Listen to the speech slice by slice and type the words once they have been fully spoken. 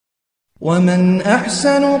ومن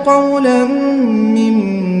أحسن قولا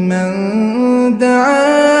ممن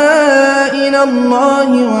دعا إلى الله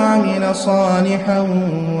وعمل صالحا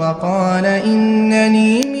وقال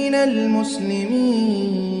إنني من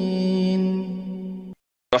المسلمين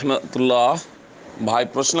রহমতুল্লাহ ভাই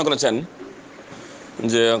প্রশ্ন করেছেন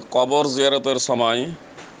যে কবর জিয়ারতের সময়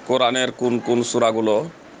কোরআনের কোন কোন সূরাগুলো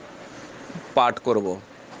পাঠ করব।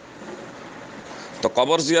 তো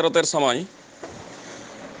কবর জিয়ারতের সময়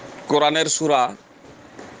কোরআনের সূরা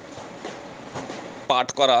পাঠ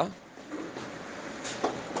করা,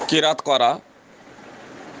 কিরাত করা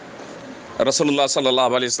রাসূলুল্লাহ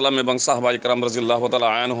সাল্লাল্লাহু আলাইহি ওয়াসাল্লাম এবং সাহাবায়ে কেরাম রাদিয়াল্লাহু তাআলা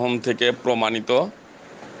আনহুম থেকে প্রমাণিত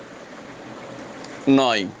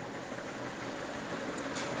নয়।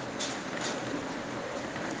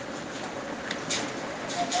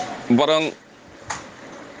 বরং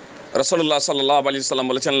রাসূলুল্লাহ সাল্লাল্লাহু আলাইহি ওয়াসাল্লাম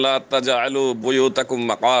বলেছেন, লা তাজআলু বুয়ুতাকুম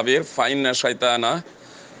মাকাবির ফাইন্না শাইতানা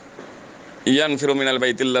ইয়ানফিরু মিনাল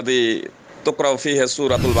বাইতিল্লাযী তুকরাউ ফীহি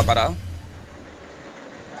সূরাতুল বাকারা।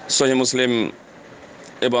 সহিহ মুসলিম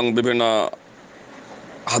এবং বিভিন্ন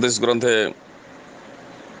হাদিস গ্রন্থে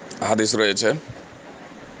হাদিস রয়েছে।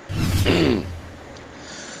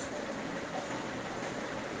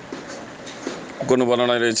 কোন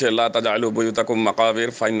বর্ণনায় রয়েছে, লা তাজআলু বুয়ুতাকুম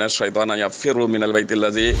মাকাবির ফাইন্না শাইতানা ইয়াফিরু মিনাল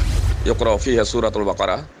বাইতিল্লাযী ইকরাউ ফীহি সূরাতুল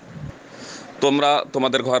বাকারা। তোমরা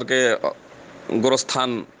তোমাদের ঘরকে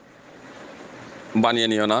গোরস্থান বানিয়ে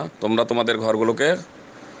নিও না, তোমরা তোমাদের ঘরগুলোকে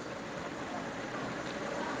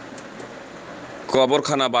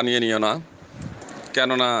কবরখানা বানিয়ে নিও না,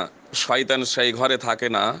 কেননা শয়তান সেই ঘরে থাকে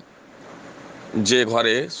না যে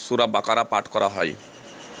ঘরে সূরা বাকারা পাঠ করা হয়।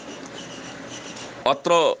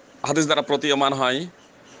 অত্র হাদিস দ্বারা প্রতীয়মান হয়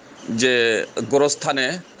যে গোরস্থানে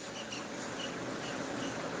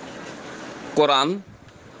কোরআন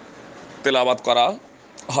তেলাওয়াত করা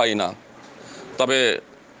হয় না, তবে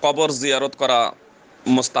কবর জিয়ারত করা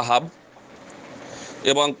মুস্তাহাব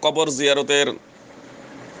এবং কবর জিয়ারতের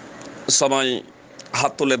সময়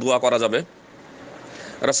হাত তুলে দোয়া করা যাবে।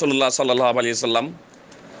 রাসূলুল্লাহ সাল্লাল্লাহু আলাইহি ওয়াসাল্লাম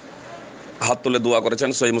হাত তুলে দোয়া করেছেন।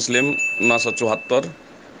 সহিহ মুসলিম 974,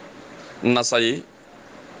 নাসাই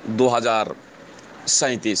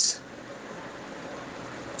 2037।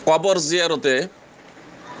 কবর জিয়ারতে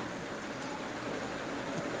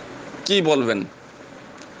কি বলবেন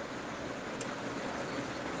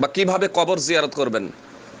বা কিভাবে কবর জিয়ারত করবেন?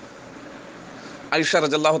 আয়েশা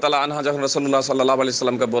রাদিয়াল্লাহু তাআলা আনহা যখন রাসূলুল্লাহ সাল্লাল্লাহু আলাইহি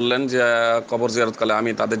ওয়াসাল্লামকে বললেন যে কবর জিয়ারত করলে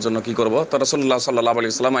আমি তাদের জন্য কি করব, তো রাসূলুল্লাহ সাল্লাল্লাহু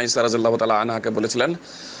আলাইহি ওয়াসাল্লাম আয়েশা রাদিয়াল্লাহু তাআলা আনহাকে বলেছিলেন,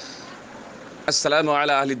 আসসালামু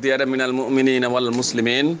আলা আহলি দিয়ার মিনাল মুমিনিনা ওয়াল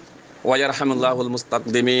মুসলিমিন ওয়া ইয়ারহামুল্লাহুল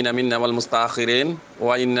মুস্তাকদিমিন মিন্না ওয়াল মুস্তাখিরিন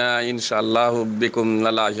ওয়া ইন্না ইনশাআল্লাহু বিকুম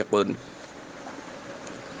লালাহিকুন।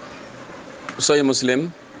 সহিহ মুসলিম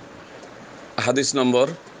হাদিস নম্বর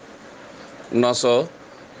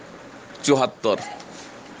 974।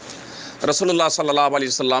 রাসূলুল্লাহ সাল্লাল্লাহু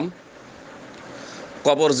আলাইহি ওয়াসাল্লাম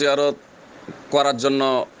কবর জিয়ারত করার জন্য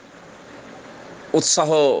উৎসাহ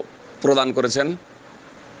প্রদান করেছেন।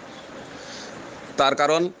 তার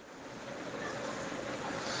কারণ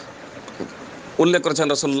উল্লেখ করেছেন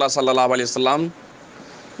রাসূলুল্লাহ সাল্লাল্লাহু আলাইহি ওয়াসাল্লাম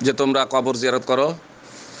যে তোমরা কবর জিয়ারত করো,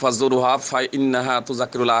 ফাজুরুহা ফাইন্নাহা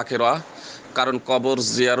তুযাক্কিরুল আখিরাহ, কারণ কবর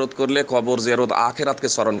জিয়ারত করলে কবর জিয়ারত আখিরাতকে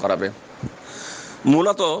স্মরণ করাবে।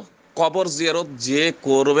 মূলত কবর জিয়ারত যে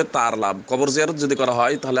করবে তার লাভ। কবর জিয়ারত যদি করা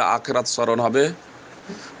হয় তাহলে আখিরাত স্মরণ হবে,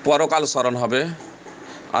 পরকাল স্মরণ হবে,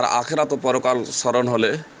 আর আখিরাত ও পরকাল স্মরণ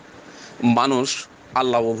হলে মানুষ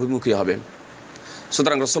আল্লাহ অভিমুখী হবে।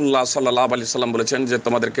 সুতরাং রাসূলুল্লাহ সাল্লাল্লাহু আলাইহি ওয়াসাল্লাম বলেছেন যে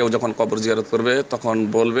তোমাদের কেউ যখন কবর জিয়ারত করবে তখন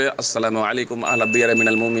বলবে, আসসালামু আলাইকুম আহলা দিয়ার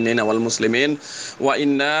মিনাল মুমিনিনা ওয়াল মুসলিমিন ওয়া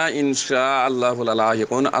ইন্না ইনশাআল্লাহু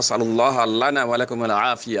লালাহিকুন আসআলুল্লাহ লানা ওয়া লাকুমুল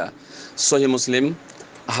আফিয়া। সহিহ মুসলিম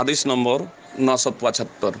হাদিস নম্বর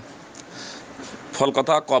 975। ফল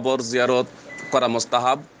কথা, কবর জিয়ারত করা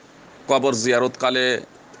মুস্তাহাব। কবর জিয়ারতকালে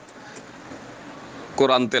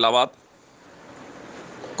কোরআন তেলাওয়াত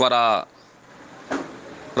করা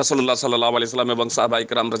রাসূলুল্লাহ সাল্লাল্লাহু আলাইহি ওয়াসাল্লাম এবং সাহাবায়ে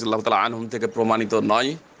কেরাম রাদিয়াল্লাহু তাআলা আনহুম থেকে প্রমাণিত নয়।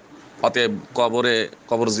 অতএব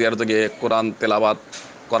কবর জিয়ারতে গিয়ে কোরআন তেলাওয়াত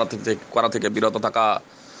করা থেকে বিরত থাকা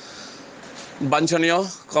বাঞ্ছনীয়।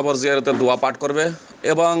 কবর জিয়ারতে দোয়া পাঠ করবে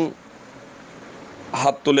এবং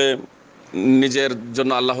হাত তুলে নিজের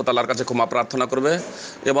জন্য আল্লাহ তাআলার কাছে ক্ষমা প্রার্থনা করবে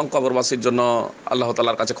এবং কবরবাসীর জন্য আল্লাহ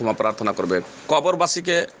তাআলার কাছে ক্ষমা প্রার্থনা করবে।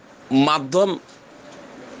 কবরবাসীকে মাধ্যম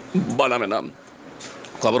বানাবে না,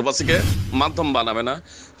 কবরবাসীকে মাধ্যম বানাবে না,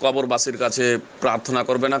 কবরবাসীর কাছে প্রার্থনা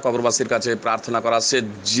করবে না। কবরবাসীর কাছে প্রার্থনা করা, সে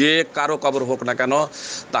যে কারো কবর হোক না কেন,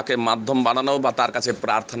 তাকে মাধ্যম বানানো বা তার কাছে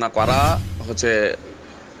প্রার্থনা করা হচ্ছে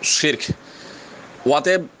শিরক।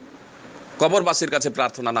 অতএব কবরবাসীর কাছে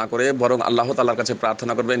প্রার্থনা না করে বরং আল্লাহ তাআলার কাছে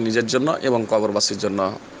প্রার্থনা করবেন নিজের জন্য এবং কবরবাসীর জন্য,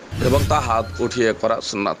 এবং তা হাত উঠিয়ে করা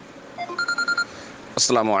সুন্নাত।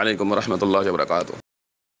 আসসালামু আলাইকুম ওয়া রাহমাতুল্লাহি ওয়া বারাকাতুহু।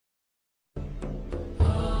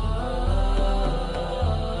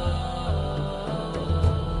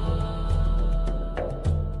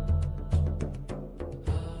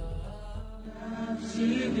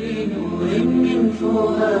 بنور من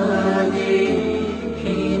فؤادي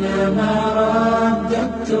حينما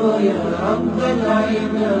رددت يا رب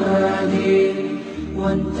العباد،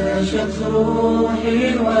 وانتشت روحي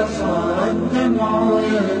وصار الدمع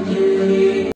يجري.